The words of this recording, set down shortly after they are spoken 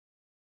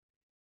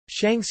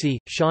Shanxi,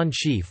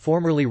 Shanxi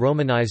formerly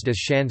romanized as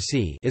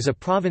Shanxi is a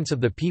province of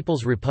the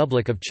People's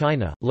Republic of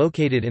China,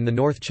 located in the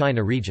North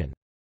China region.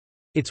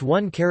 Its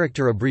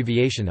one-character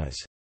abbreviation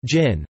is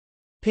Jin,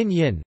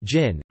 Pinyin,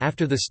 Jin,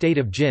 after the state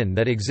of Jin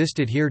that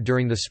existed here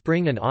during the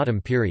spring and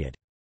autumn period.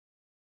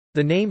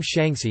 The name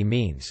Shanxi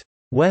means,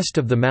 "west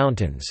of the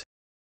mountains",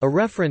 a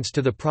reference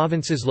to the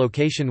province's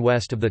location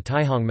west of the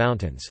Taiyuan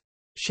Mountains.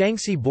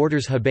 Shanxi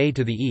borders Hebei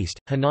to the east,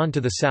 Henan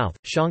to the south,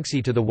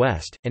 Shanxi to the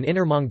west, and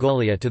Inner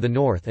Mongolia to the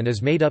north and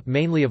is made up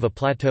mainly of a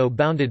plateau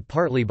bounded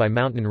partly by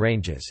mountain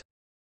ranges.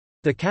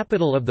 The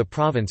capital of the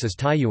province is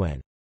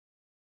Taiyuan.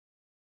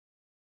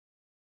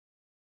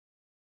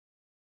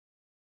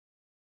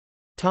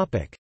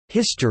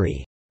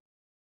 History.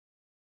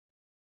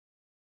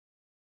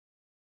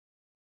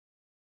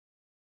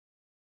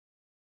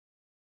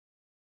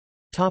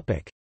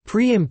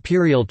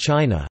 Pre-Imperial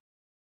China.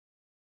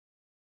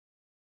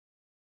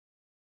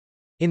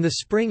 In the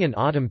spring and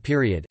autumn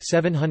period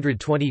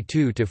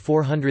 722 to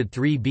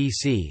 403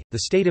 BC, the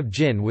state of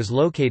Jin was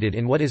located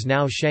in what is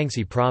now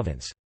Shanxi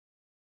province.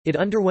 It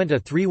underwent a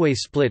three-way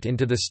split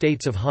into the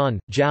states of Han,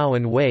 Zhao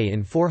and Wei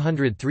in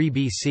 403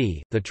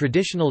 BC, the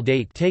traditional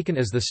date taken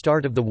as the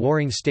start of the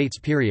Warring States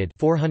period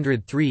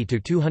 403 to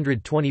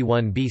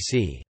 221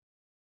 BC.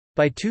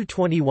 By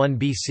 221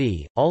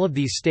 BC, all of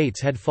these states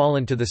had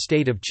fallen to the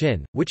state of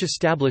Qin, which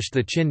established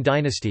the Qin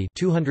dynasty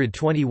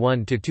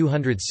 221 to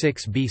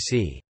 206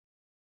 BC.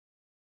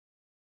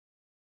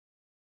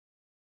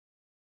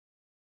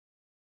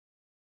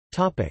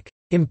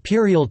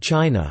 Imperial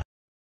China.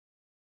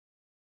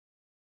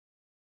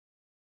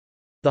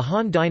 The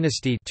Han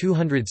dynasty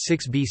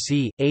 206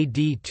 BC,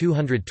 AD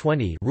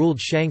 220 ruled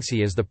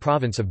Shanxi as the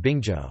province of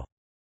Bingzhou.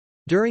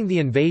 During the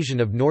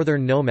invasion of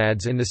northern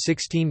nomads in the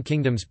 16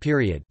 Kingdoms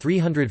period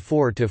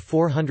 304 to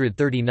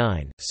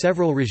 439,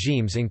 several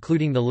regimes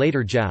including the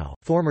later Zhao,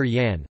 former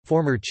Yan,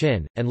 former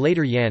Qin, and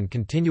later Yan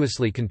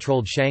continuously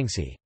controlled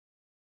Shanxi.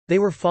 They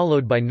were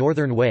followed by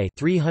Northern Wei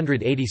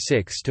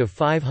 386 to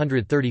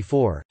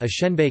 534, a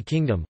Shenbei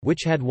kingdom,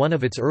 which had one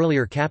of its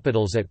earlier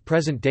capitals at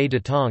present-day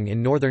Datong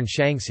in northern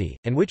Shanxi,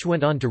 and which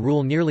went on to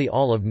rule nearly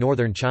all of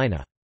northern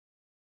China.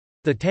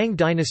 The Tang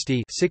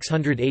dynasty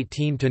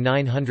 618 to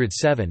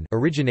 907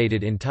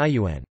 originated in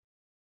Taiyuan.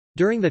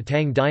 During the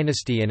Tang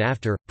dynasty and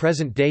after,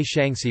 present-day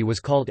Shanxi was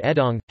called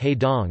Edong,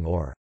 Heidong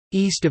or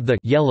east of the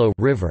Yellow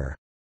River.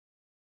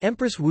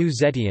 Empress Wu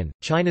Zetian,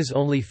 China's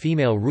only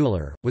female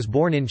ruler, was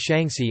born in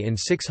Shanxi in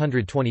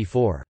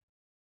 624.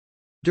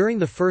 During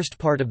the first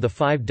part of the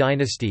Five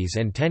Dynasties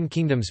and Ten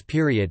Kingdoms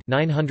period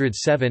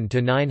 907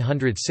 to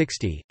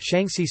 960,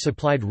 Shanxi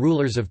supplied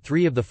rulers of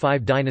three of the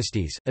five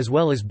dynasties, as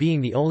well as being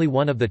the only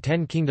one of the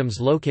 10 kingdoms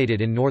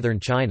located in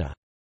northern China.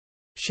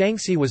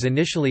 Shanxi was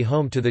initially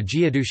home to the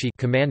Jiedushi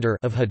commander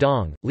of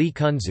Hedong, Li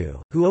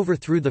Kunzu, who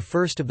overthrew the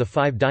first of the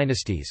five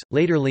dynasties,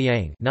 later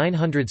Liang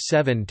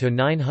 907 to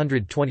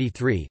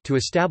 923 to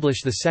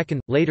establish the second,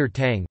 later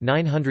Tang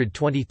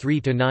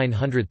 923 to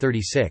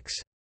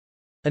 936.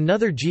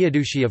 Another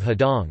Jiedushi of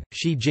Hedong,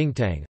 Shi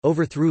Jingtang,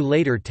 overthrew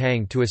later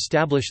Tang to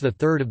establish the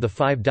third of the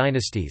five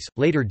dynasties,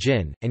 later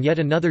Jin, and yet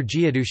another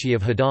Jiedushi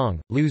of Hedong,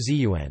 Lu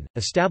Ziyuan,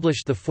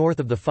 established the fourth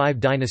of the five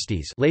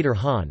dynasties, later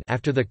Han,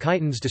 after the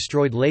Khitans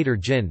destroyed later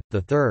Jin,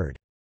 the third.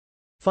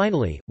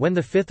 Finally, when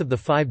the fifth of the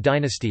five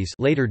dynasties,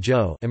 later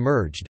Zhou,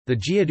 emerged, the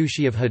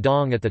Jiedushi of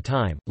Hedong at the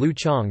time, Lu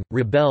Chang,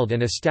 rebelled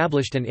and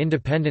established an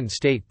independent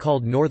state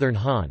called Northern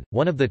Han,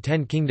 one of the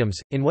 10 kingdoms,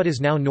 in what is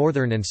now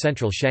northern and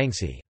central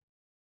Shanxi.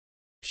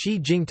 Shi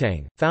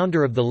Jingtang,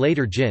 founder of the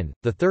later Jin,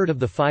 the third of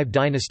the five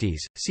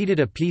dynasties,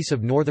 ceded a piece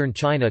of northern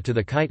China to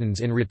the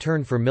Khitans in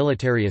return for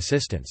military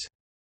assistance.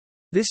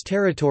 This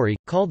territory,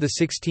 called the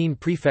 16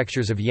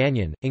 prefectures of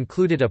Yanyan,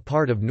 included a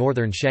part of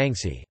northern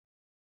Shanxi.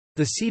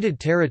 The ceded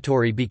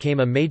territory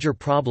became a major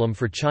problem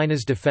for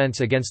China's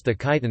defense against the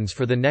Khitans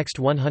for the next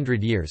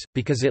 100 years,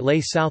 because it lay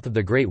south of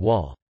the Great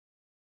Wall.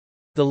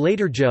 The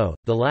later Zhou,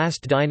 the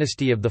last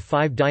dynasty of the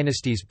Five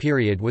Dynasties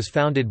period, was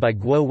founded by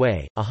Guo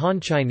Wei, a Han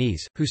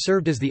Chinese, who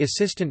served as the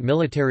assistant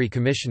military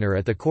commissioner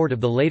at the court of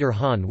the later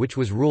Han, which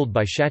was ruled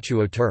by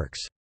Shachuo Turks.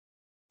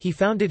 He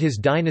founded his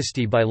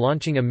dynasty by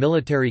launching a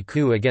military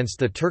coup against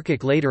the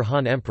Turkic later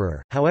Han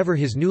emperor, however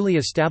his newly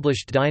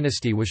established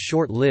dynasty was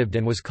short-lived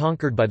and was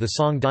conquered by the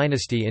Song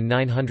dynasty in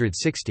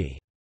 960.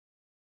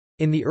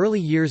 In the early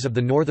years of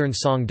the Northern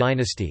Song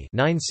dynasty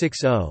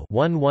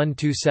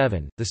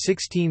 960-1127, the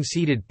 16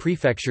 ceded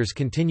prefectures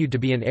continued to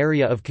be an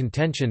area of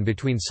contention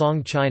between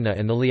Song China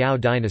and the Liao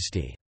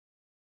dynasty.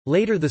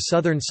 Later the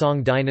Southern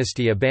Song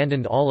dynasty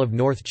abandoned all of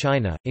North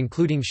China,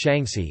 including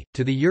Shanxi,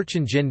 to the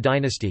Jurchen Jin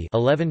dynasty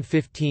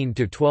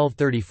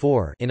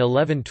 1115–1234 in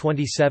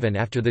 1127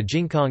 after the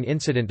Jingkong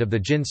incident of the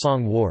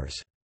Jin-Song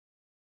Wars.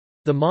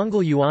 The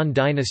Mongol Yuan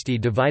dynasty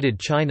divided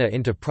China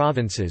into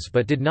provinces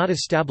but did not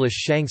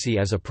establish Shanxi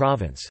as a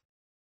province.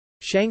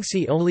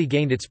 Shanxi only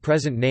gained its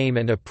present name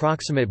and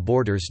approximate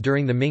borders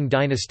during the Ming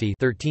dynasty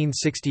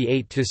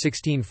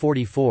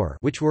 1368–1644,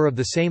 which were of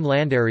the same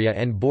land area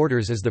and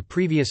borders as the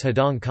previous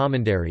Hedong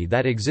commandery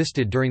that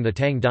existed during the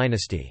Tang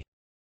dynasty.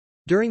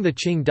 During the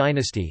Qing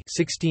dynasty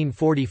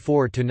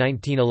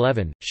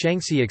 (1644–1911),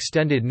 Shanxi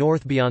extended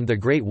north beyond the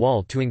Great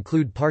Wall to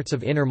include parts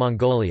of Inner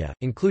Mongolia,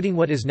 including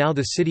what is now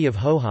the city of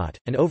Hohhot,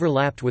 and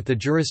overlapped with the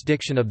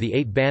jurisdiction of the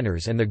Eight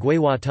Banners and the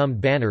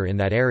Gui-Wa-Tumd Banner in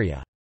that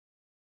area.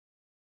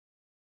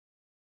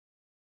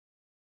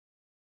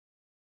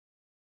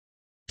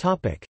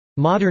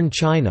 Modern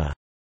China.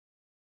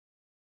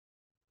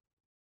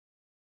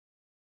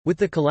 With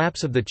the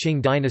collapse of the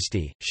Qing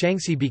dynasty,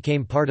 Shanxi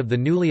became part of the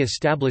newly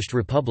established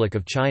Republic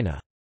of China.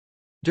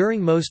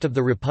 During most of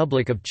the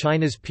Republic of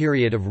China's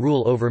period of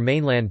rule over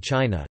mainland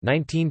China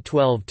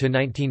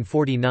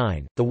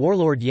 1912–1949, the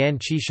warlord Yan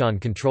Qishan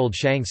controlled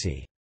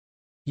Shanxi.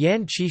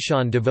 Yan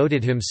Qishan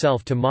devoted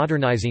himself to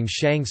modernizing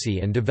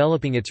Shanxi and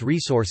developing its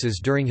resources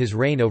during his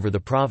reign over the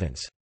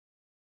province.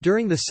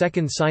 During the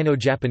Second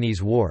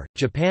Sino-Japanese War,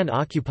 Japan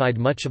occupied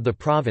much of the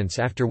province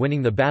after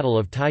winning the Battle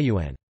of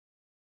Taiyuan.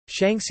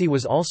 Shanxi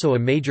was also a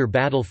major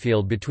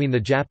battlefield between the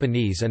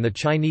Japanese and the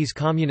Chinese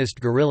Communist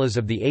guerrillas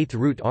of the 8th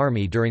Route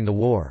Army during the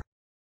war.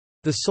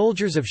 The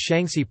soldiers of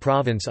Shanxi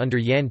province under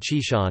Yan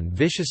Qishan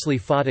viciously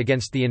fought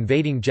against the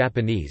invading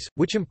Japanese,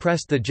 which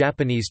impressed the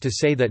Japanese to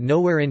say that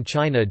nowhere in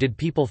China did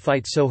people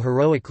fight so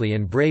heroically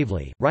and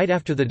bravely. Right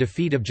after the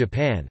defeat of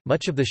Japan,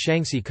 much of the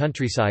Shanxi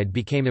countryside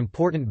became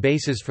important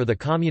bases for the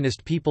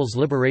Communist People's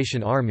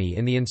Liberation Army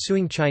in the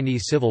ensuing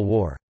Chinese Civil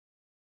War.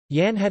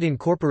 Yan had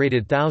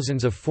incorporated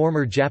thousands of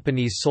former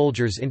Japanese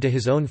soldiers into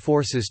his own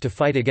forces to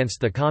fight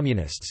against the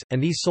Communists,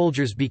 and these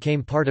soldiers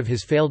became part of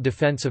his failed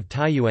defense of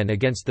Taiyuan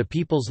against the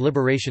People's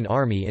Liberation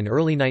Army in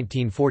early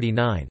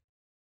 1949.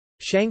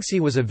 Shanxi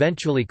was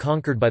eventually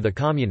conquered by the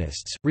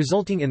Communists,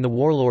 resulting in the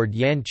warlord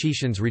Yan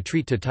Qishan's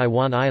retreat to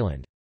Taiwan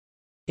Island.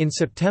 In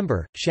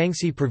September,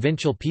 Shanxi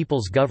Provincial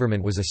People's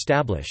Government was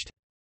established.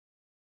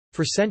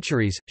 For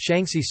centuries,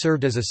 Shanxi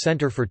served as a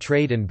center for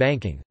trade and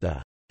banking.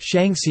 The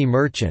Shanxi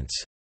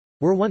merchants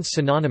were once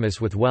synonymous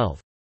with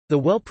wealth. The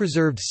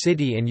well-preserved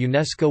city and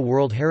UNESCO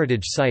World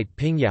Heritage Site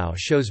Pingyao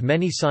shows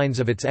many signs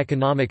of its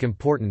economic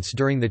importance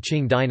during the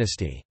Qing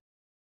dynasty.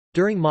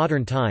 During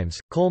modern times,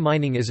 coal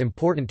mining is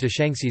important to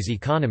Shanxi's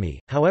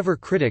economy, however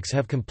critics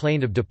have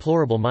complained of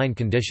deplorable mine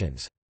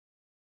conditions.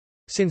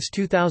 Since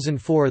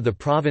 2004 the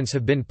province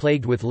have been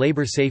plagued with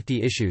labor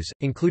safety issues,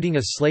 including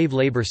a slave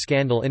labor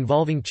scandal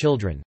involving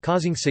children,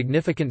 causing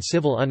significant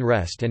civil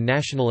unrest and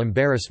national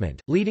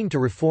embarrassment, leading to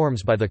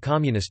reforms by the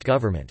communist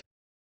government.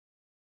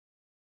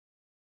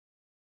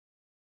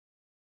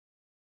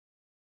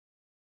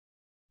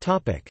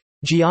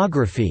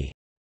 Geography.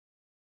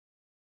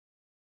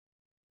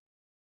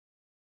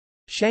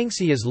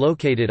 Shanxi is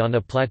located on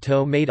a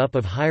plateau made up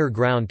of higher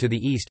ground to the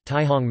east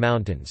Taihong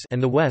Mountains and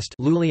the west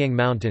Luliang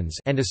Mountains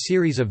and a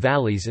series of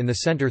valleys in the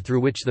center through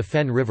which the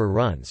Fen River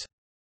runs.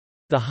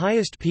 The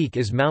highest peak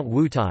is Mount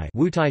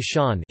Wutai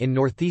Shan in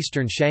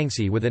northeastern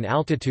Shanxi with an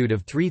altitude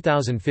of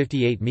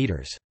 3,058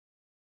 meters.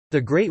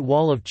 The Great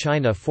Wall of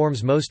China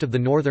forms most of the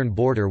northern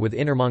border with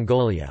Inner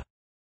Mongolia.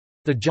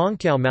 The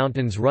Zhangqiao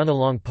Mountains run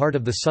along part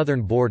of the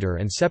southern border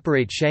and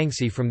separate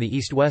Shanxi from the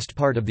east-west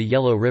part of the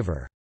Yellow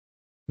River.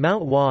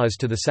 Mount Hua is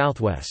to the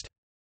southwest.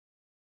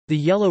 The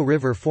Yellow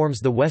River forms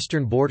the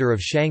western border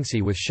of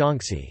Shanxi with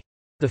Shanxi.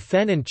 The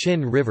Fen and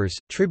Qin rivers,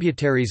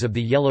 tributaries of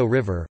the Yellow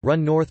River,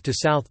 run north to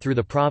south through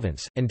the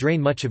province, and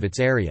drain much of its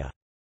area.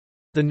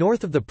 The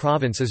north of the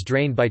province is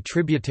drained by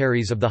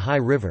tributaries of the Hai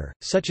River,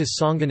 such as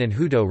Songgan and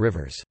Huzhou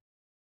rivers.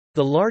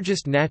 The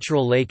largest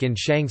natural lake in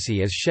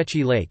Shanxi is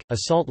Sheqi Lake, a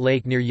salt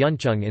lake near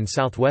Yuncheng in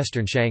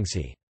southwestern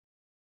Shanxi.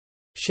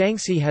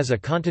 Shanxi has a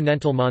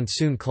continental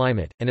monsoon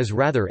climate, and is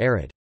rather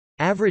arid.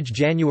 Average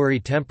January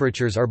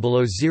temperatures are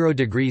below 0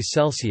 degrees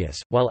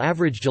Celsius, while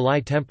average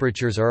July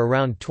temperatures are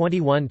around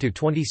 21 to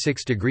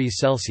 26 degrees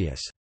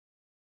Celsius.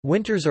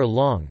 Winters are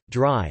long,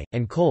 dry,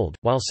 and cold,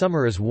 while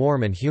summer is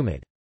warm and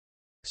humid.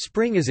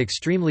 Spring is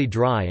extremely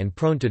dry and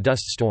prone to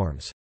dust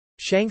storms.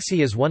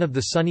 Shanxi is one of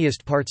the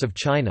sunniest parts of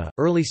China.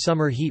 Early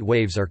summer heat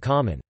waves are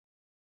common.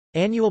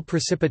 Annual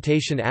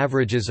precipitation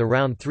averages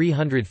around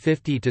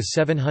 350 to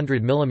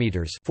 700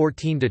 mm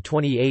 14 to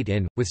 28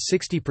 in, with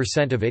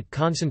 60% of it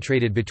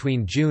concentrated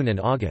between June and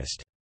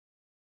August.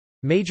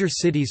 Major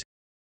cities: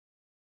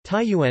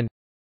 Taiyuan,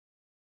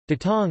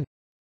 Datong,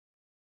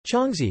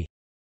 Changzhi,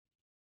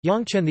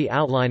 Yongchen. The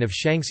outline of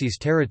Shanxi's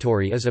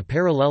territory is a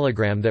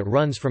parallelogram that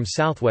runs from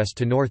southwest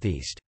to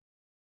northeast.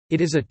 It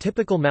is a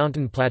typical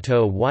mountain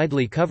plateau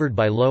widely covered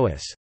by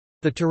loess.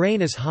 The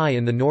terrain is high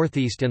in the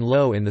northeast and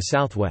low in the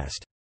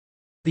southwest.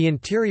 The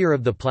interior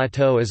of the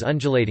plateau is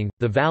undulating,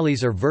 the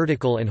valleys are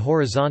vertical and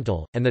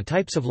horizontal, and the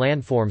types of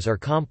landforms are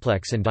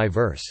complex and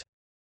diverse.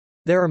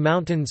 There are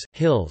mountains,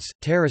 hills,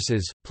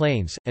 terraces,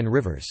 plains, and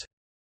rivers.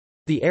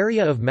 The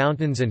area of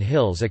mountains and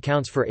hills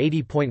accounts for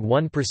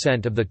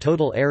 80.1% of the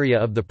total area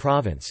of the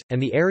province, and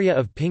the area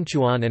of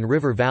Pingchuan and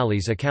river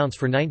valleys accounts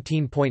for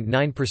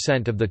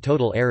 19.9% of the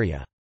total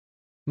area.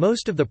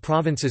 Most of the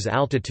province's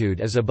altitude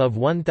is above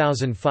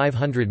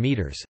 1,500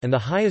 meters, and the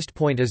highest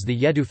point is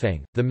the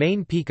Yedufeng, the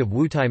main peak of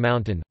Wutai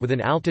Mountain, with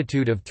an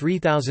altitude of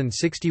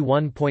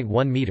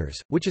 3,061.1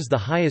 meters, which is the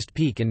highest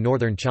peak in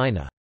northern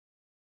China.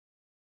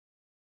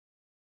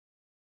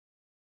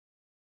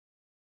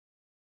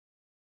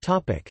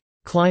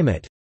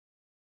 Climate.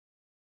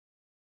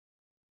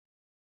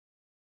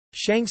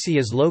 Shanxi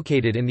is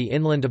located in the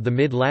inland of the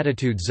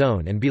mid-latitude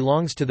zone and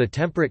belongs to the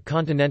temperate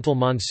continental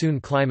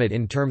monsoon climate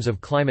in terms of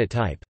climate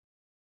type.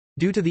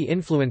 Due to the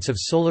influence of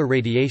solar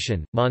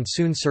radiation,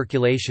 monsoon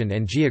circulation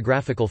and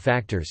geographical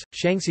factors,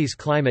 Shanxi's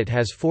climate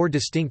has 4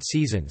 distinct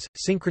seasons: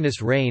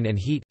 synchronous rain and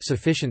heat,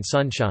 sufficient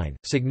sunshine,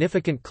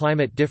 significant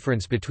climate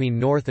difference between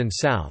north and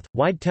south,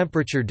 wide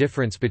temperature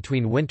difference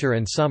between winter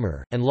and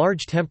summer, and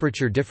large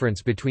temperature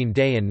difference between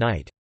day and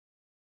night.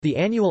 The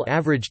annual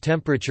average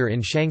temperature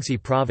in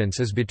Shanxi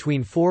province is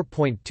between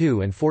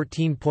 4.2 and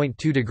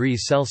 14.2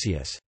 degrees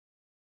Celsius.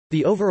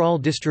 The overall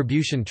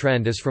distribution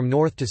trend is from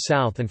north to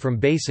south and from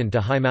basin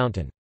to high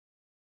mountain.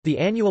 The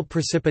annual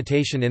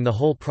precipitation in the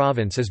whole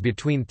province is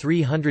between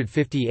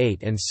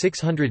 358 and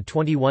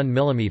 621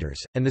 mm,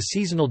 and the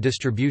seasonal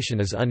distribution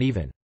is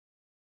uneven.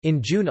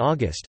 In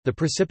June–August, the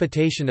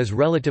precipitation is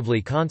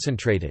relatively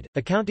concentrated,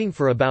 accounting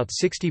for about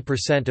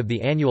 60% of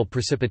the annual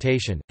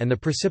precipitation, and the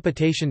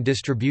precipitation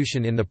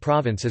distribution in the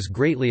province is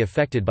greatly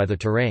affected by the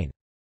terrain.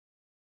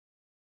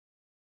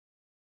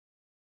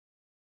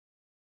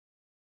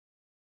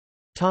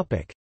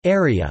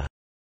 Area.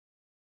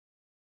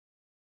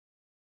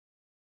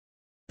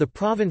 The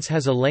province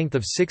has a length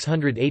of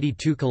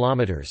 682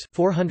 kilometers,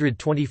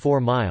 424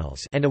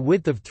 miles, and a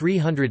width of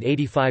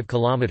 385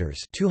 kilometers,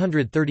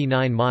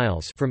 239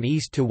 miles from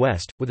east to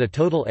west, with a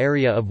total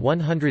area of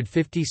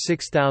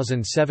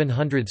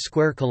 156,700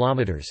 square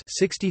kilometers,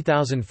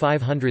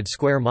 60,500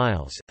 square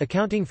miles,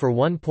 accounting for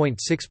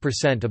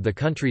 1.6% of the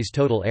country's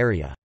total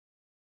area.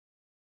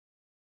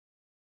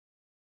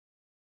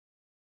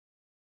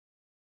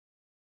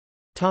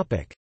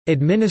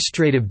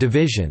 Administrative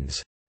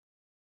divisions.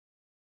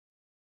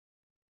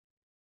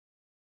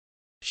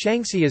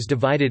 Shanxi is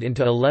divided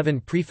into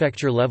 11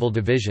 prefecture-level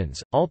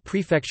divisions, all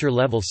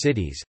prefecture-level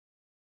cities.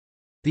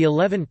 The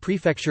 11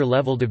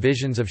 prefecture-level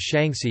divisions of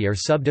Shanxi are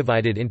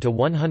subdivided into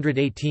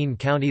 118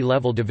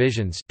 county-level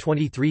divisions,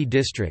 23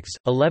 districts,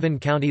 11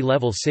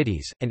 county-level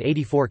cities, and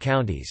 84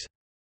 counties.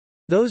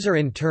 Those are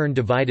in turn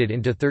divided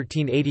into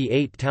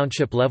 1388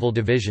 township-level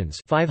divisions,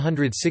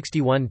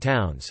 561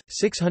 towns,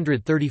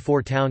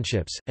 634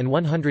 townships, and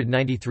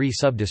 193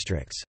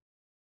 subdistricts.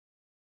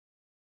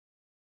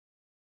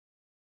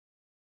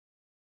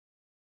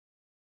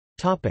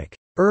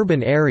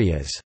 Urban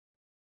areas.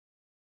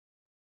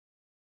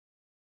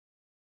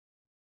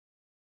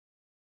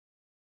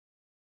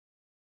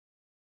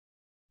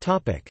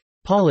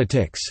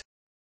 Politics.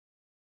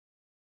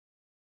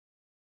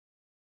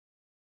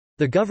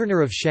 The governor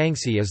of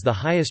Shanxi is the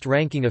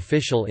highest-ranking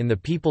official in the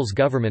People's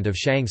Government of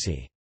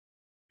Shanxi.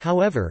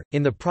 However,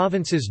 in the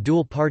province's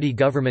dual-party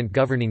government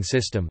governing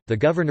system, the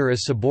governor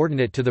is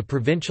subordinate to the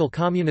Provincial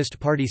Communist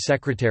Party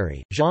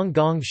Secretary,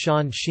 Zhonggong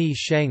Shanxi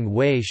Sheng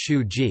Wei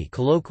Shu Ji,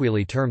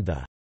 colloquially termed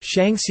the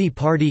Shanxi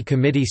Party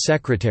Committee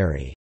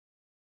Secretary.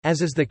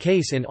 As is the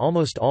case in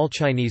almost all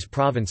Chinese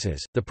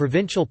provinces, the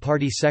provincial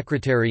party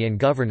secretary and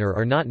governor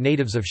are not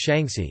natives of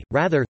Shanxi,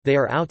 rather, they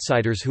are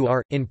outsiders who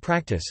are, in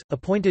practice,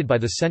 appointed by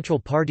the central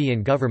party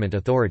and government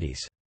authorities.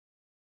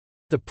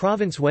 The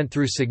province went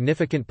through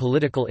significant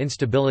political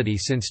instability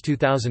since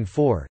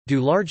 2004,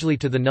 due largely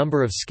to the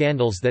number of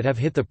scandals that have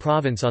hit the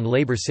province on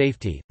labor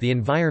safety, the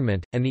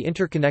environment, and the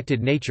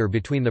interconnected nature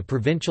between the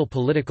provincial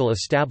political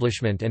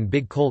establishment and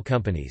big coal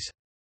companies.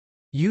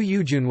 Yu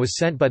Yujun was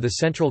sent by the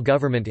central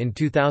government in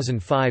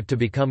 2005 to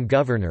become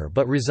governor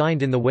but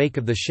resigned in the wake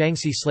of the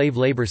Shanxi slave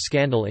labor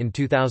scandal in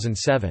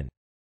 2007.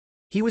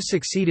 He was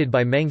succeeded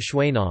by Meng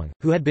Shuinong,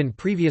 who had been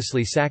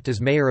previously sacked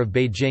as mayor of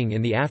Beijing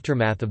in the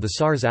aftermath of the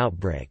SARS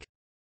outbreak.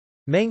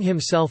 Meng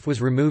himself was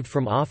removed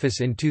from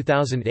office in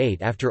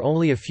 2008 after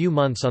only a few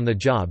months on the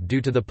job due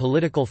to the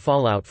political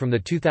fallout from the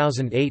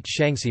 2008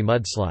 Shanxi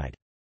mudslide.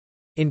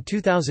 In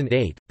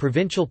 2008,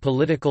 Provincial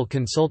Political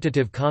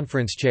Consultative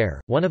Conference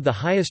Chair, one of the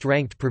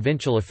highest-ranked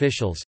provincial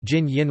officials,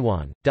 Jin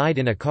Yinwan, died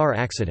in a car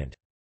accident.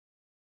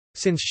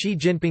 Since Xi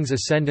Jinping's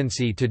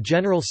ascendancy to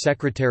General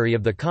Secretary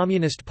of the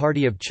Communist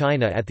Party of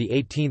China at the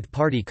 18th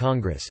Party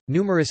Congress,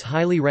 numerous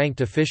highly ranked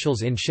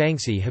officials in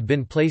Shanxi have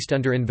been placed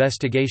under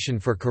investigation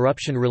for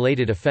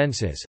corruption-related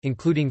offences,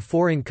 including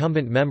 4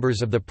 incumbent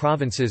members of the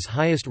province's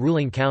highest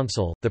ruling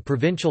council, the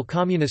Provincial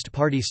Communist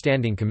Party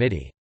Standing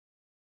Committee.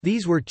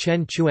 These were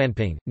Chen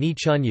Chuanping, Ni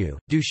Chunyu,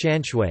 Du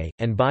Shanshui,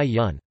 and Bai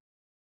Yun.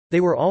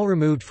 They were all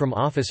removed from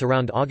office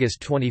around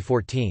August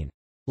 2014.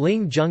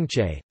 Ling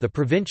Zhengche, the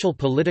Provincial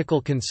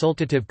Political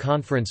Consultative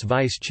Conference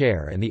Vice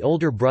Chair and the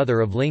older brother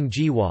of Ling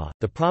Jiwa,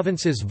 the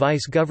province's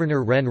Vice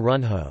Governor Ren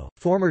Runho,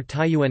 former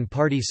Taiyuan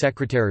Party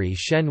Secretary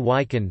Shen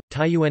Weikan,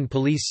 Taiyuan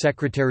Police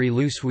Secretary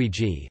Lu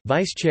Suiji,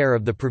 Vice Chair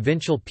of the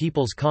Provincial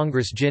People's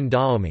Congress Jin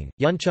Daoming,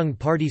 Yuncheng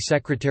Party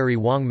Secretary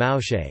Wang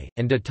Maoshe,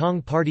 and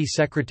Datong Party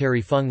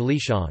Secretary Feng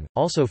Lishang,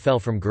 also fell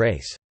from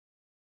grace.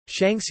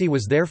 Shanxi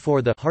was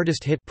therefore the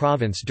hardest-hit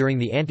province during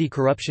the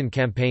anti-corruption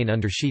campaign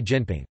under Xi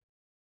Jinping.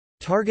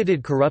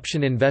 Targeted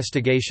corruption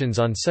investigations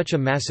on such a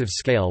massive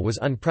scale was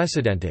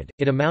unprecedented,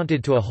 it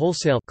amounted to a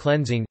wholesale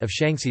cleansing of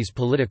Shanxi's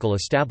political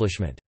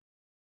establishment.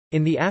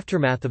 In the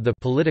aftermath of the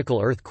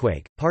political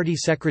earthquake, party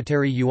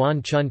secretary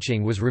Yuan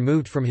Chunqing was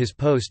removed from his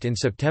post in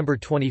September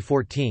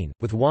 2014,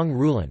 with Wang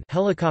Rulan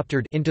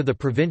helicoptered into the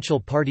provincial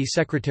party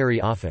secretary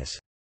office.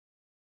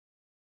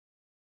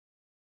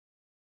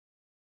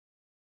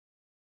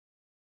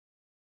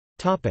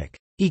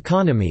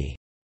 Economy.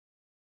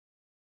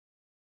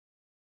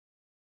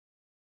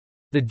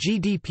 The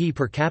GDP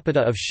per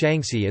capita of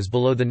Shanxi is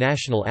below the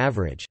national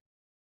average.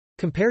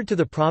 Compared to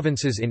the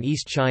provinces in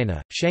East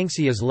China,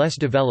 Shanxi is less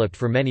developed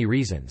for many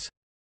reasons.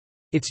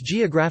 Its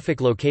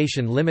geographic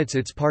location limits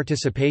its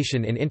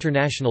participation in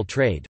international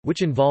trade,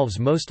 which involves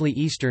mostly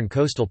eastern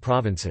coastal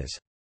provinces.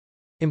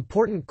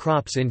 Important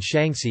crops in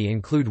Shanxi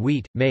include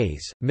wheat,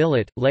 maize,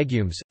 millet,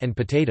 legumes, and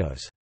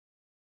potatoes.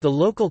 The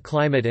local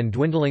climate and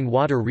dwindling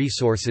water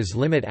resources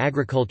limit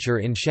agriculture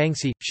in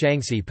Shanxi.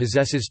 Shanxi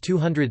possesses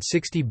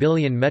 260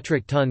 billion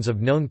metric tons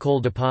of known coal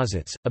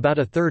deposits, about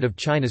a third of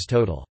China's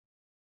total.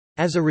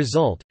 As a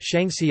result,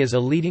 Shanxi is a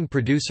leading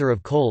producer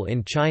of coal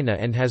in China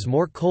and has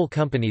more coal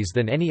companies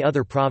than any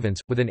other province,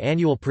 with an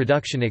annual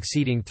production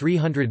exceeding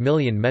 300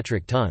 million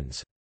metric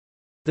tons.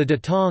 The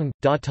Datong,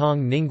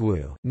 Datong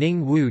Ningwu,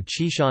 Ningwu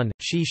Qishan,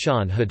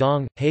 Xishan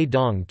Hedong,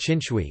 Heidong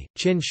Qinshui,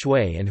 Qin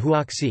Shui and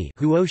Huoxi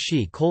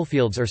Huoxi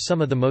coalfields are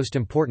some of the most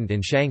important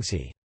in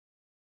Shanxi.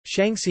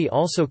 Shanxi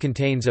also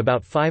contains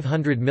about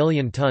 500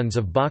 million tons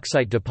of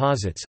bauxite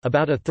deposits,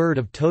 about a third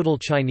of total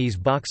Chinese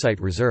bauxite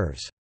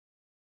reserves.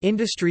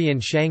 Industry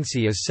in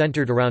Shanxi is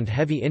centered around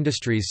heavy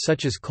industries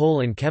such as coal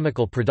and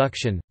chemical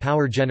production,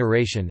 power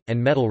generation, and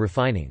metal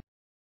refining.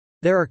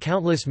 There are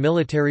countless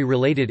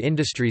military-related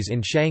industries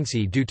in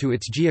Shanxi due to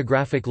its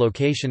geographic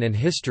location and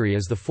history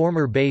as the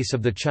former base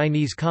of the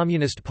Chinese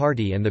Communist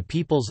Party and the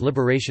People's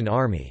Liberation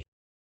Army.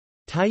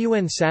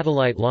 Taiyuan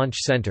Satellite Launch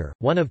Center,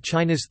 one of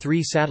China's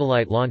 3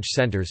 satellite launch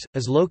centers,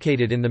 is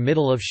located in the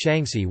middle of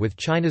Shanxi with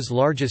China's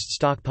largest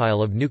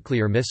stockpile of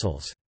nuclear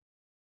missiles.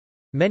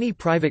 Many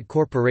private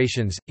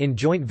corporations, in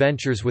joint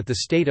ventures with the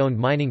state-owned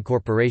mining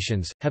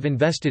corporations, have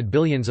invested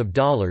billions of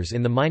dollars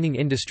in the mining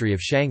industry of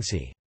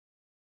Shanxi.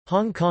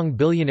 Hong Kong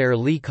billionaire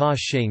Li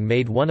Ka-shing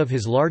made one of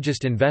his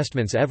largest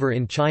investments ever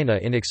in China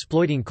in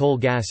exploiting coal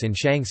gas in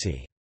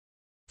Shanxi.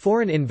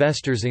 Foreign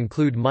investors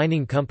include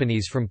mining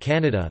companies from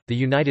Canada, the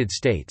United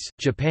States,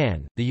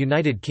 Japan, the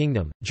United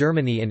Kingdom,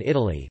 Germany and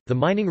Italy. The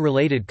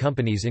mining-related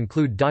companies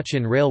include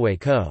Daqin Railway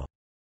Co.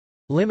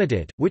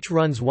 Limited, which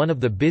runs one of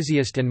the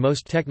busiest and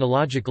most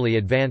technologically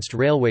advanced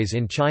railways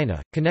in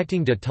China,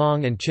 connecting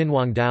Datong and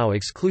Qinhuangdao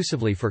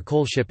exclusively for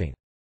coal shipping.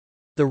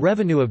 The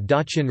revenue of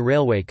Daqin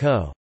Railway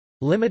Co.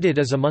 Limited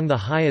is among the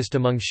highest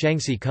among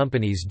Shanxi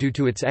companies due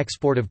to its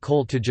export of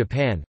coal to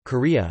Japan,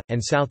 Korea,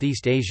 and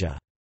Southeast Asia.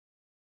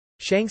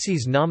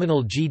 Shanxi's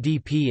nominal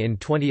GDP in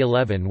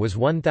 2011 was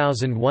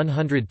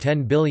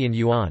 1,110 billion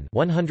yuan,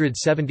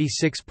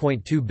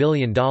 $176.2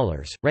 billion,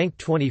 ranked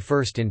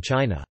 21st in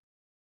China.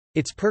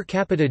 Its per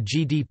capita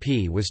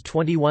GDP was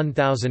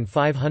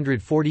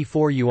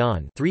 21,544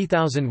 yuan,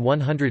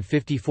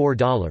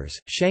 $3,154.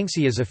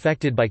 Shanxi is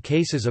affected by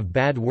cases of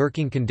bad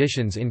working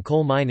conditions in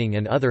coal mining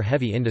and other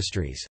heavy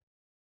industries.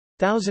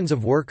 Thousands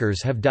of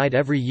workers have died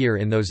every year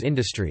in those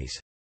industries.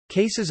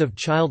 Cases of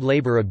child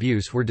labor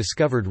abuse were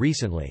discovered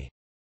recently.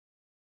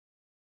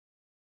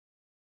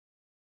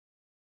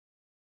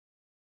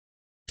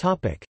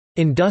 Topic: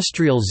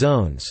 Industrial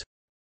zones.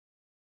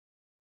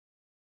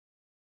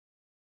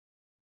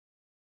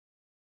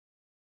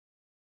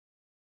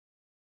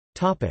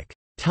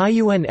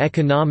 Taiyuan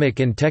Economic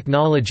and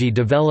Technology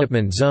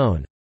Development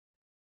Zone.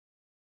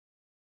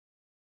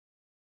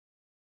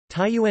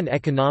 Taiyuan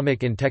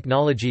Economic and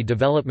Technology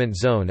Development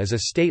Zone is a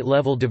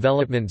state-level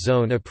development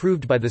zone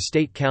approved by the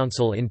State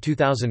Council in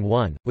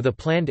 2001, with a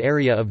planned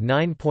area of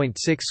 9.6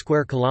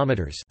 square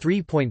kilometers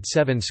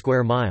 (3.7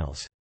 square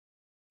miles).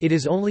 It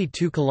is only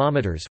 2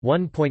 kilometers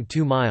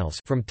 (1.2 miles)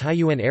 from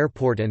Taiyuan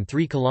Airport and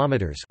 3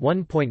 kilometers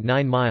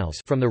 (1.9 miles)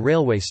 from the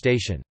railway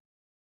station.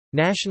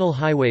 National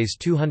Highways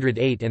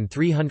 208 and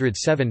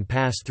 307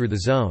 pass through the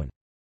zone.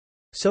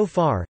 So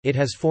far, it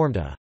has formed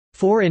a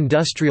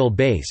four-industrial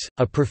base,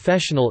 a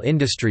professional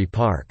industry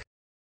park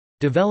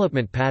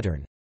development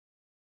pattern.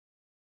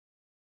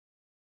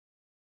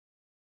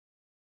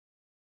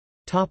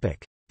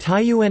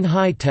 Taiyuan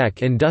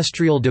High-Tech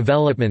Industrial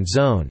Development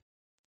Zone.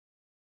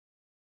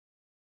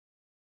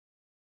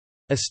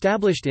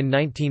 Established in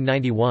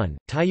 1991,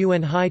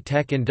 Taiyuan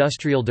High-Tech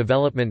Industrial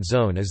Development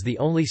Zone is the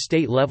only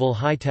state-level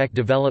high-tech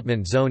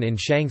development zone in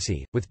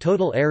Shanxi, with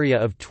total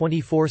area of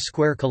 24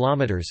 square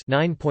kilometers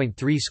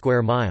 (9.3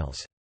 square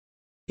miles).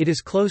 It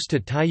is close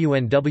to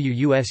Taiyuan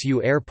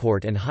Wusu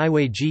Airport and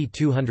Highway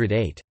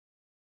G208.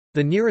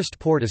 The nearest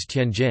port is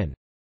Tianjin.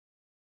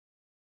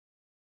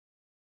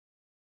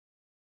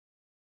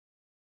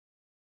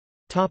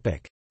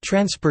 Topic: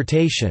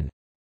 Transportation.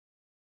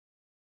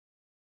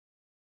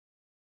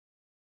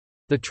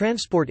 The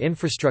transport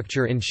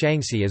infrastructure in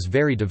Shanxi is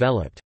very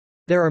developed.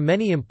 There are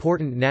many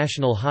important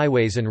national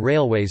highways and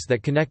railways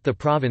that connect the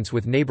province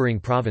with neighboring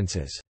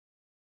provinces.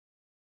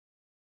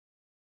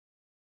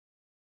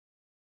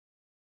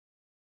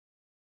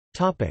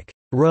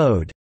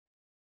 Road.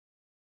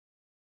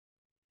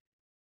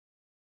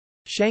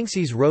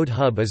 Shanxi's road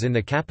hub is in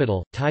the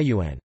capital,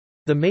 Taiyuan.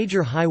 The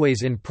major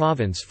highways in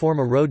province form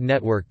a road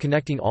network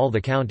connecting all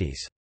the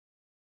counties.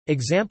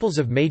 Examples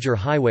of major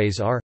highways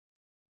are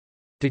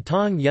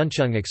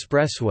Datong-Yuncheng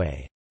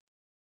Expressway,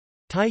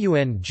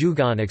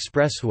 Taiyuan-Jugan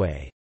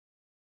Expressway,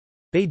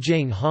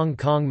 Beijing-Hong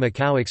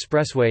Kong-Macau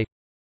Expressway,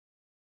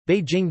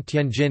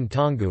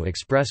 Beijing-Tianjin-Tonggu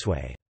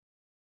Expressway.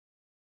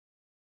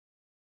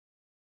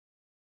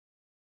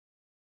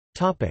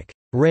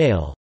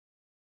 Rail.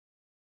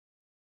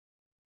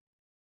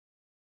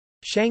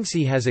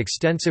 Shanxi has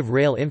extensive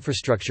rail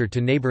infrastructure to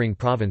neighboring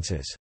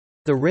provinces.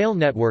 The rail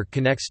network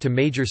connects to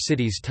major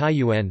cities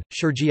Taiyuan,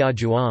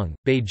 Shijiazhuang,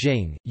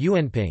 Beijing,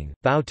 Yuanping,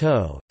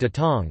 Baotou,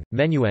 Datong,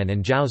 Menyuan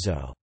and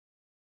Jiaozhou.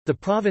 The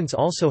province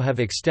also have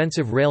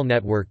extensive rail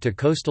network to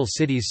coastal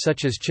cities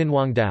such as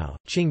Qinhuangdao,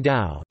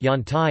 Qingdao,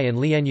 Yantai and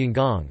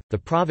Lianyungang. The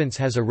province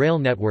has a rail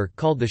network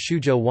called the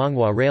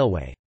Shuzhou-Wanghua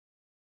Railway.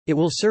 It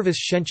will service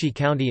Shanxi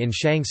County in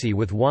Shanxi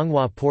with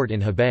Wanghua Port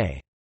in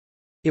Hebei.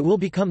 It will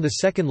become the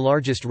second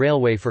largest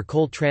railway for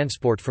coal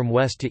transport from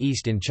west to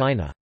east in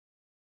China.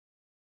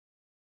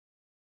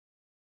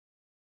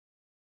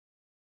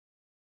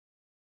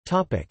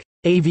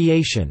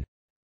 Aviation.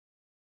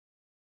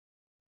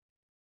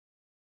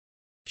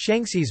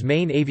 Shanxi's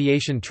main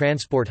aviation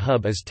transport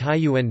hub is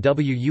Taiyuan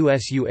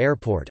Wusu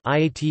Airport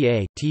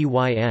IATA,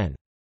 TYN.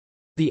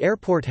 The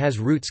airport has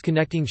routes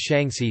connecting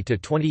Shanxi to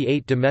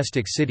 28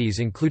 domestic cities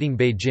including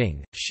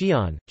Beijing,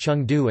 Xi'an,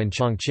 Chengdu and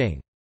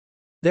Chongqing.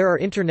 There are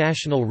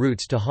international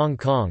routes to Hong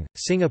Kong,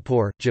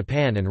 Singapore,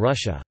 Japan and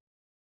Russia.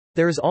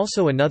 There is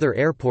also another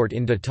airport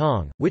in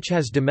Datong, which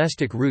has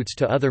domestic routes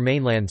to other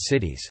mainland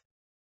cities.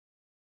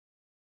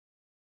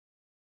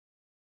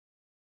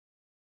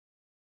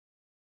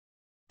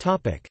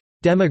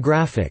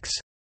 Demographics.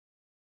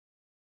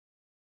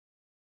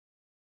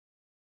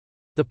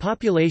 The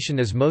population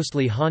is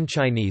mostly Han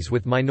Chinese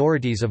with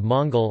minorities of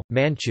Mongol,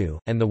 Manchu,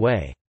 and the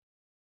Hui.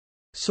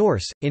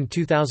 Source: in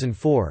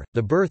 2004,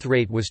 the birth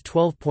rate was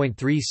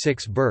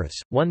 12.36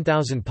 births,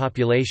 1,000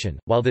 population,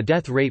 while the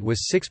death rate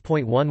was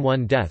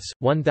 6.11 deaths,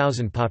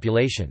 1,000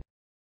 population.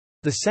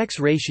 The sex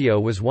ratio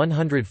was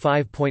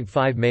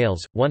 105.5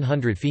 males,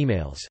 100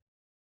 females.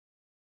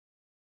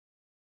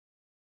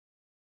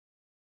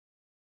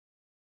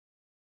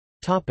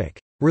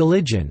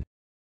 Religion.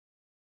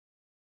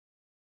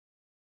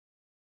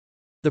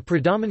 The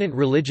predominant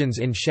religions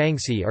in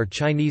Shanxi are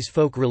Chinese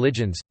folk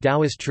religions,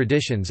 Taoist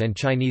traditions and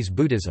Chinese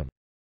Buddhism.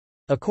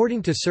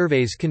 According to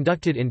surveys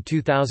conducted in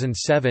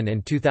 2007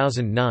 and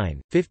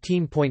 2009,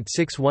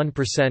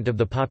 15.61% of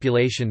the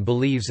population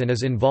believes and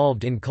is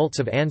involved in cults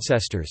of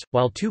ancestors,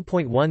 while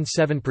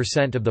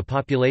 2.17% of the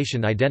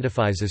population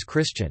identifies as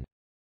Christian.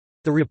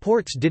 The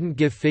reports didn't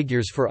give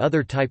figures for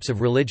other types of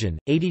religion.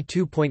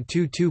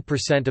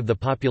 82.22% of the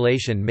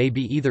population may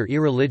be either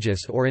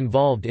irreligious or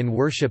involved in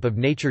worship of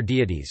nature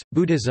deities,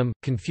 Buddhism,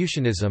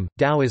 Confucianism,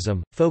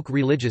 Taoism, folk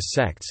religious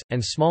sects,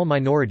 and small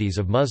minorities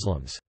of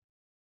Muslims.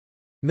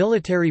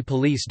 Military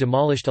police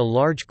demolished a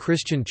large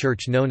Christian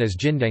church known as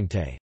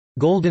Jindengte,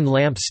 Golden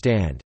Lamp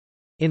Stand,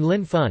 in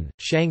Linfeng,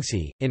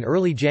 Shanxi, in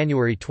early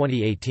January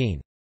 2018.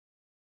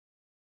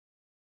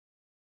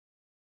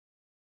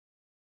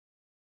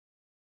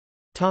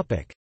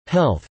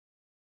 Health.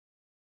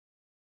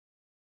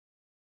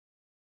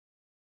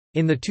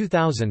 In the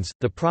 2000s,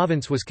 the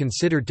province was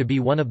considered to be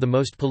one of the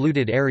most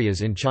polluted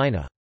areas in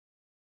China.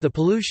 The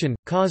pollution,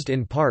 caused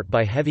in part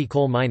by heavy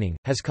coal mining,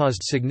 has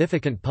caused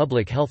significant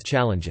public health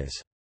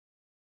challenges.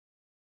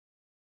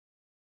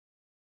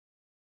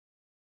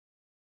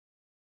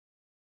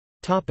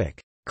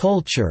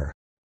 Culture.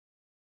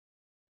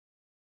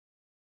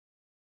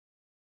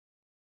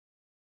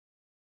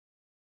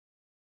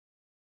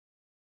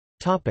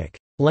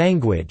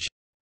 Language.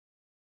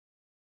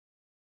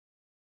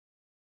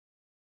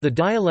 The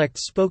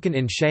dialects spoken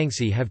in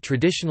Shanxi have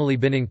traditionally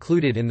been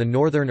included in the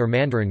Northern or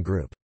Mandarin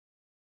group.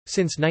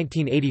 Since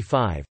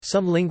 1985,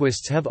 some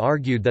linguists have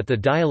argued that the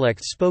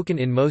dialects spoken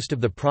in most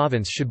of the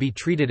province should be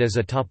treated as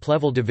a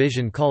top-level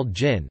division called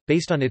Jin,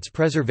 based on its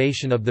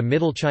preservation of the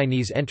Middle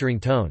Chinese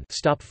entering tone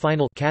stop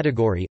final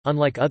category,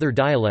 unlike other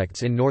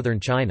dialects in northern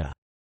China.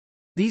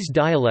 These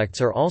dialects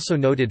are also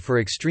noted for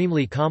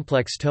extremely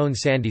complex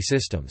tone-sandy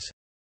systems.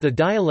 The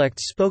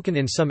dialects spoken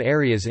in some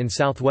areas in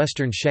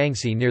southwestern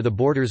Shanxi near the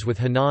borders with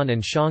Henan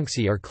and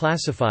Shanxi are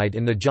classified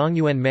in the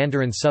Zhongyuan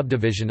Mandarin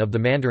subdivision of the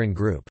Mandarin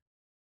group.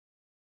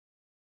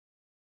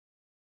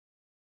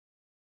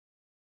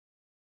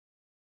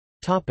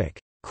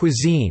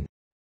 Cuisine.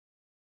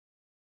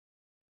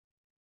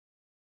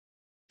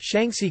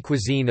 Shanxi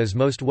cuisine is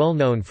most well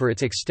known for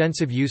its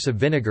extensive use of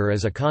vinegar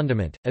as a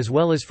condiment, as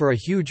well as for a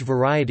huge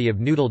variety of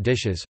noodle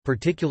dishes,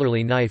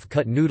 particularly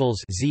knife-cut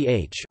noodles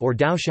or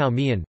daoxiao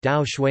mian,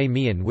 dao shui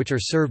mian, which are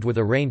served with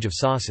a range of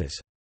sauces.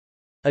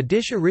 A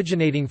dish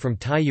originating from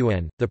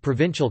Taiyuan, the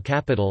provincial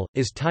capital,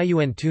 is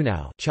Taiyuan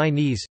tunao,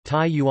 Chinese,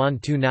 Taiyuan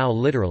tunao,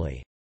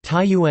 literally,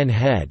 Taiyuan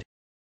head.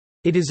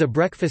 It is a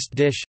breakfast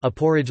dish, a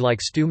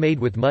porridge-like stew made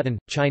with mutton,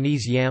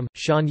 Chinese yam,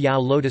 shan yao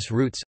lotus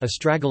roots,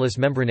 astragalus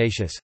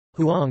membranaceous,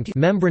 huang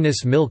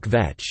membranous milk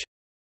vetch,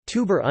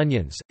 tuber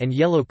onions, and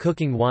yellow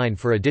cooking wine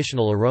for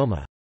additional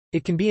aroma.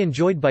 It can be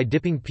enjoyed by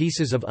dipping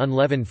pieces of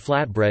unleavened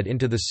flatbread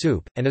into the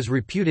soup, and is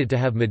reputed to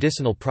have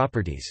medicinal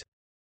properties.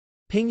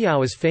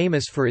 Pingyao is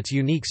famous for its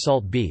unique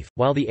salt beef,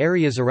 while the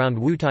areas around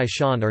Wutai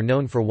Shan are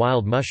known for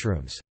wild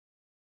mushrooms.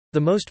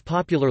 The most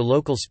popular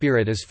local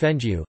spirit is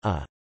fenjiu,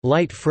 a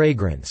light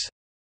fragrance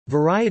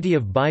variety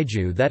of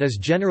baijiu that is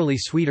generally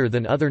sweeter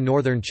than other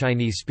northern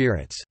Chinese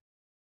spirits.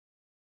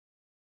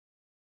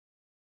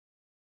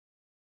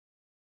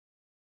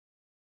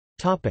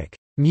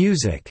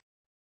 Music.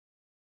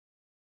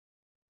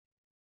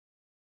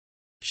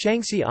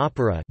 Shanxi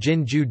opera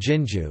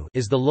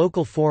is the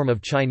local form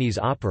of Chinese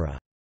opera.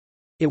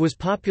 It was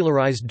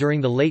popularized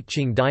during the late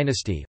Qing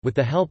dynasty, with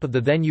the help of the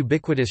then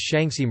ubiquitous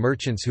Shanxi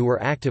merchants who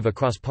were active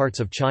across parts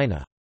of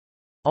China.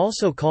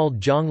 Also called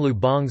Zhonglu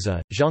Bangzi,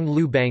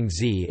 Zhonglu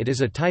Bangzi, it is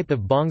a type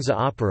of Bangzi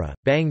opera.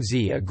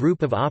 Bangzi, a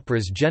group of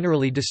operas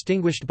generally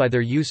distinguished by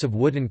their use of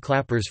wooden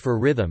clappers for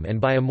rhythm and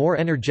by a more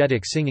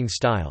energetic singing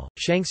style.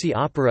 Shanxi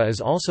opera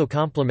is also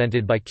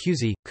complemented by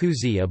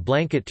Cuisine, a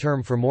blanket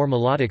term for more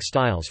melodic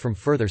styles from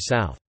further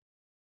south.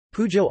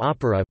 Puzhou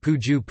opera,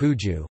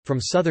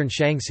 from southern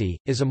Shanxi,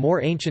 is a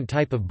more ancient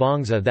type of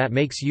Bangzi that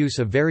makes use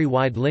of very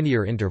wide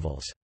linear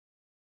intervals.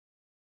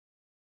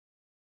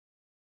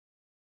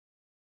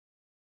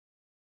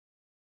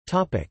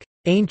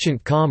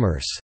 Ancient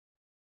commerce.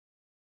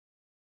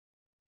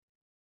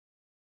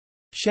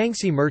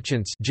 Shanxi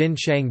merchants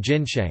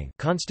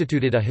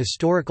constituted a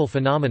historical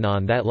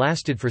phenomenon that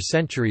lasted for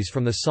centuries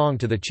from the Song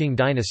to the Qing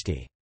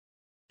dynasty.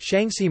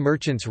 Shanxi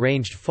merchants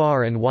ranged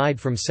far and wide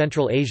from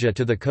Central Asia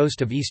to the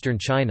coast of eastern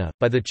China.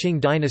 By the Qing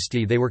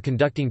dynasty they were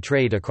conducting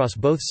trade across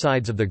both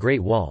sides of the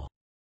Great Wall.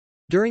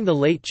 During the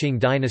late Qing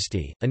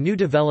dynasty, a new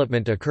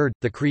development occurred,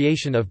 the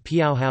creation of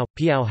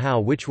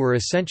piaohao, which were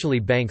essentially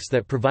banks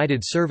that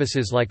provided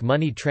services like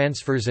money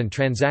transfers and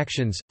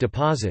transactions,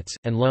 deposits,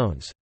 and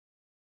loans.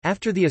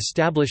 After the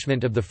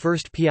establishment of the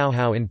first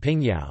piaohao in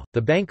Pingyao,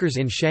 the bankers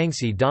in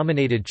Shanxi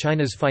dominated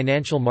China's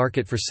financial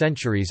market for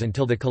centuries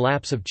until the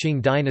collapse of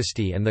Qing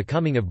dynasty and the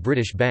coming of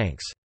British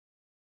banks.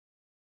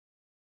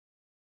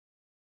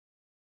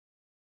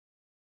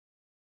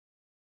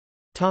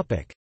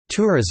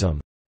 Tourism.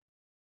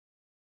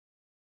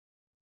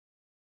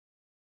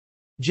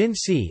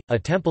 Jinsi, a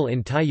temple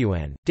in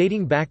Taiyuan,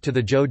 dating back to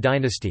the Zhou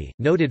dynasty,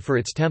 noted for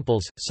its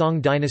temples, Song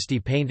dynasty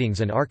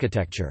paintings and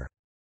architecture.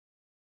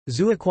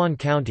 Zuoquan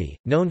County,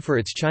 known for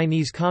its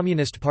Chinese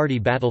Communist Party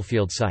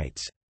battlefield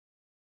sites.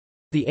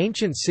 The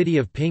ancient city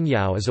of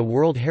Pingyao is a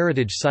World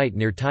Heritage Site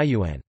near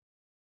Taiyuan.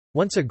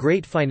 Once a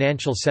great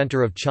financial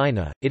center of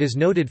China, it is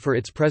noted for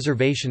its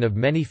preservation of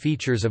many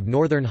features of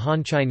northern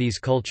Han Chinese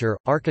culture,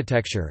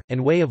 architecture,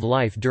 and way of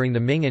life during the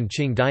Ming and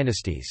Qing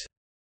dynasties.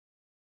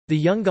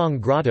 The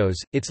Yunggong Grottos,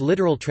 its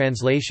literal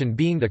translation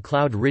being the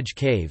Cloud Ridge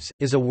Caves,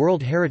 is a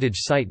World Heritage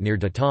Site near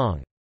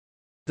Datong.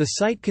 The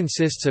site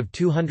consists of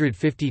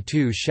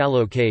 252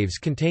 shallow caves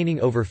containing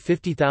over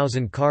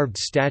 50,000 carved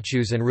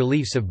statues and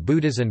reliefs of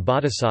Buddhas and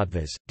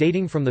Bodhisattvas,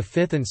 dating from the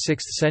 5th and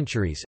 6th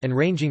centuries, and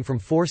ranging from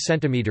 4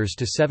 cm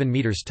to 7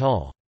 meters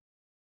tall.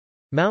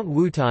 Mount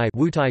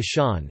Wutai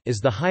Shan is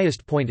the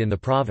highest point in the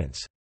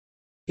province.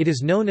 It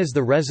is known as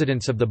the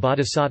residence of the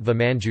Bodhisattva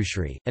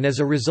Manjushri, and as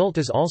a result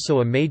is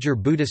also a major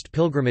Buddhist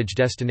pilgrimage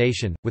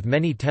destination, with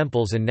many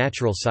temples and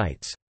natural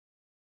sites.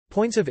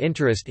 Points of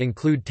interest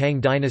include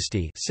Tang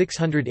Dynasty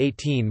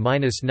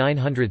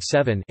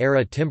 618–907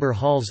 era timber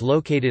halls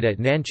located at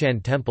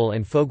Nanshan Temple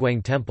and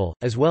Foguang Temple,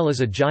 as well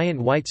as a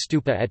giant white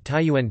stupa at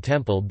Taiyuan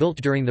Temple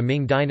built during the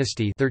Ming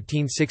Dynasty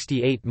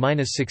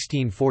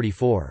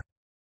 1368–1644.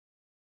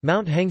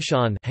 Mount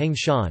Hengshan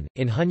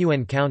in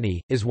Hunyuan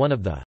County, is one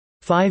of the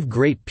 5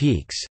 Great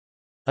Peaks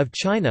of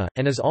China,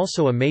 and is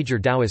also a major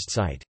Taoist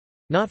site.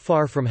 Not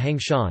far from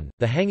Hengshan,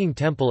 the Hanging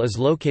Temple is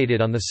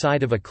located on the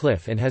side of a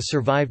cliff and has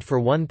survived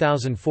for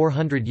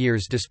 1,400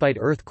 years despite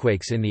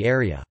earthquakes in the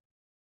area.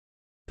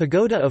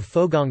 Pagoda of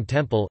Fogong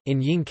Temple,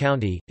 in Ying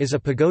County, is a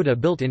pagoda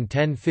built in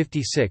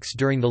 1056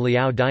 during the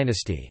Liao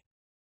dynasty.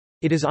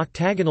 It is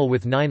octagonal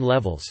with 9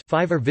 levels,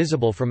 5 are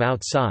visible from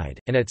outside,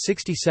 and at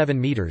 67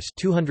 meters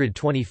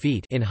 (220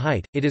 feet) in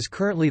height, it is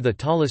currently the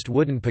tallest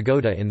wooden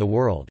pagoda in the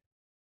world.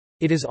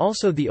 It is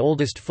also the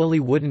oldest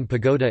fully wooden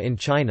pagoda in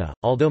China,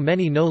 although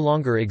many no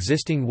longer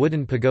existing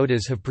wooden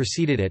pagodas have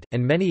preceded it,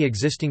 and many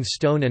existing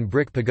stone and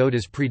brick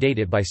pagodas predate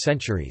it by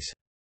centuries.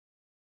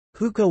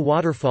 Hukou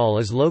Waterfall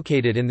is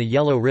located in the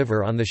Yellow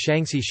River on the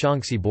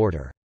Shanxi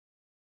border.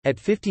 At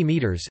 50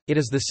 meters, it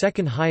is the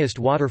second highest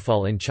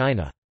waterfall in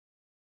China.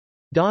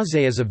 Daze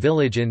is a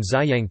village in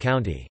Ziyang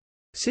County.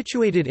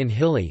 Situated in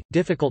hilly,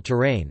 difficult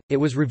terrain, it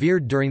was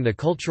revered during the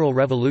Cultural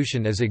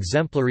Revolution as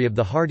exemplary of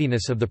the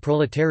hardiness of the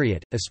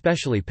proletariat,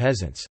 especially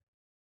peasants.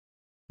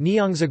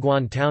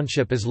 Niangziguan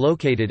Township is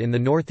located in the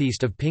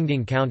northeast of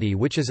Pingding County,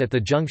 which is at the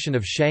junction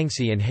of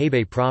Shanxi and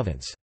Hebei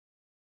Province.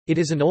 It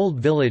is an old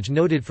village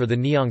noted for the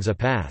Niangzi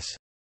Pass.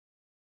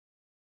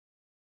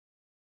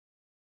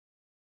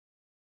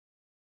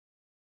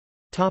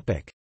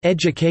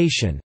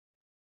 Education.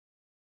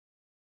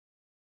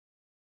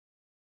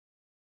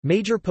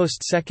 Major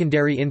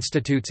post-secondary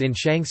institutes in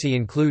Shanxi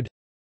include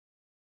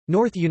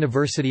North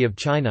University of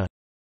China,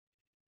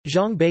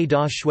 Zhongbei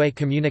Da Shui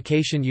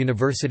Communication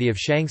University of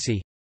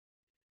Shanxi,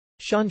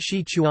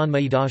 Shanxi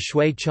Chuanmei Da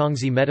Shui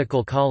Changzi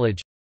Medical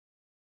College,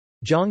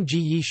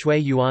 Zhongji Yi Shui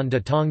Yuan Da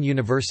Tong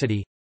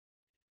University,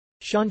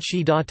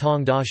 Shanxi Da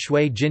Tong Da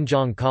Shui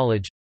Jinjiang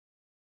College,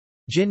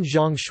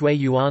 Jinjiang Shui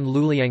Yuan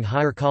Luliang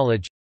Higher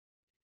College,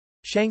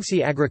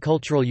 Shanxi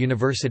Agricultural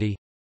University,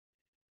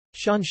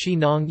 Shanxi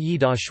Nong Yi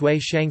Da Shui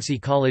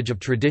Shanxi College of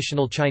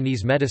Traditional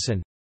Chinese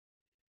Medicine,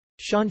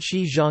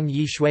 Shanxi Zhang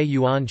Yi Shui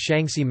Yuan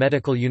Shanxi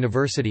Medical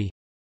University,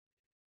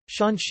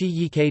 Shanxi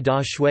Yike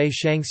Da Shui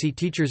Shanxi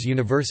Teachers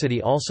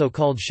University, also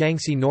called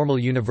Shanxi Normal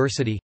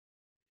University,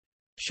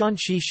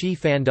 Shanxi Shi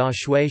Fan Da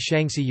Shui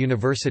Shanxi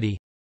University,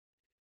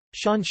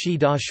 Shanxi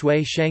Da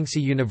Shui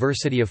Shanxi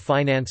University of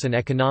Finance and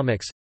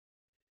Economics,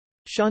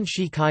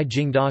 Shanxi Kai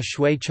Jing Da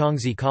Shui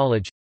Changzi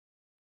College,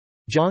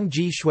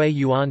 Zhongji Shui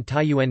Yuan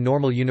Taiyuan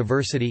Normal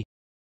University,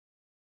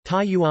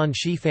 Taiyuan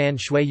Shifan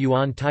Shui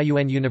Yuan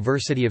Taiyuan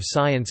University of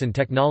Science and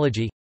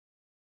Technology,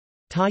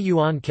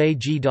 Taiyuan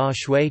Kg Da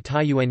Shui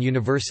Taiyuan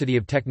University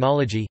of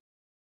Technology,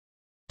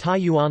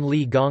 Taiyuan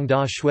Li Gong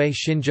Da Shui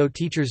Xinzhou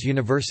Teachers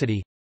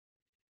University,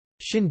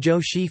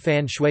 Xinzhou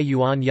Shifan Shui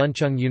Yuan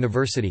Yuncheng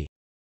University,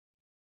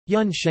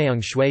 Yun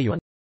Sheung Shui Yuan.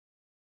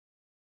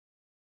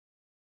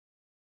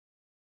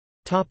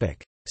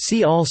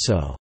 See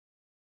also: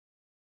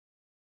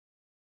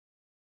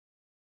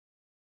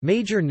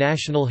 Major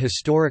national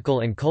historical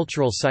and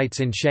cultural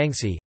sites in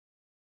Shanxi.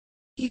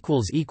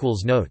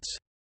 Notes